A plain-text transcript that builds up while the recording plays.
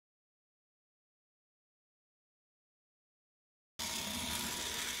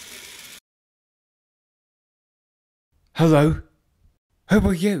Hello? Who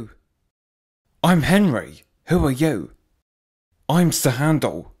are you? I'm Henry. Who are you? I'm Sir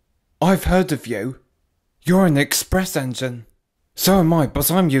Handel. I've heard of you. You're an express engine. So am I,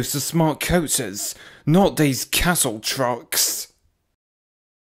 but I'm used to smart coaches, not these castle trucks.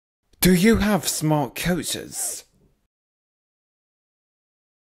 Do you have smart coaches?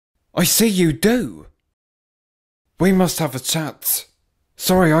 I see you do. We must have a chat.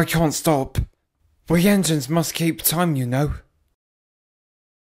 Sorry, I can't stop. We engines must keep time, you know.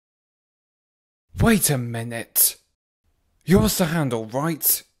 Wait a minute. You're Sir Handel,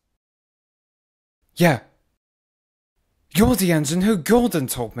 right? Yeah. You're the engine who Gordon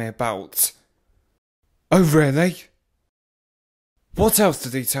told me about. Oh, really? What else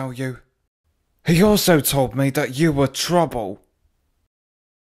did he tell you? He also told me that you were trouble.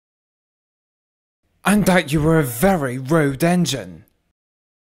 And that you were a very rude engine.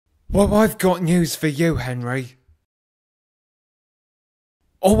 Well, I've got news for you, Henry.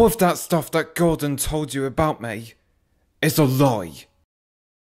 All of that stuff that Gordon told you about me is a lie.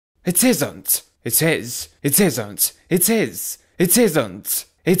 It isn't. It is. It isn't. It is. It isn't.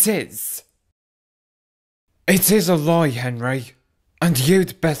 It is. It is a lie, Henry. And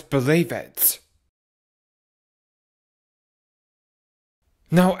you'd best believe it.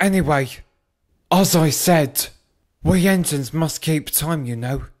 Now anyway, as I said, we engines must keep time, you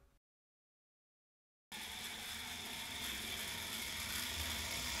know.